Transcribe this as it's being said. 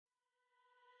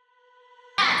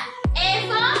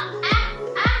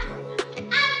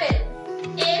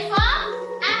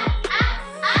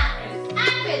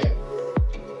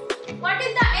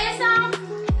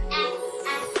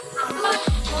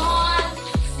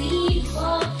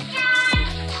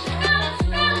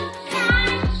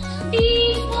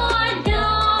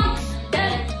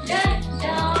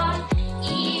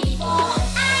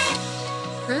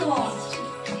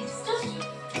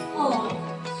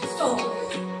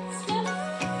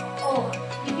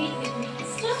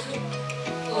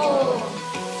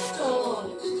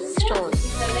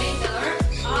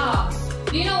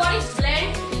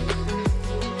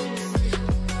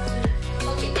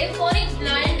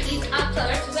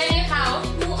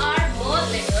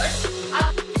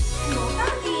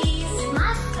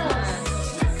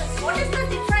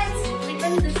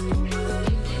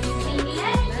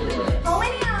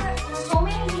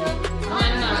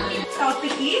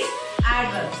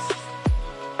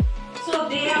So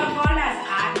they are called as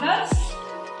adverbs.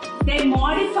 They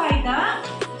modify the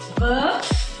verb.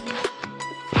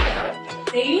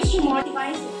 They used to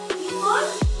modify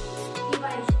device.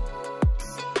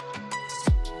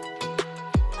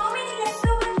 How many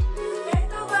leftover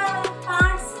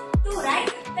parts? 2, right?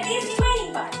 That is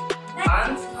remaining part.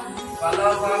 Once,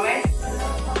 follow format,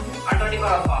 and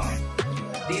 24-hour format.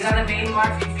 These are the main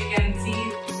words which we can see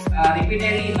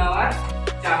repeatedly in our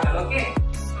chapter. Okay.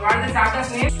 So what is the chapter's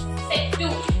name? Set 2.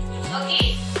 Okay.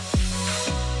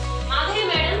 Madhuri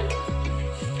madam,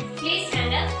 please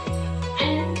stand up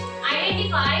and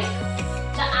identify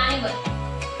the animal.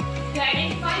 You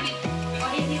identify with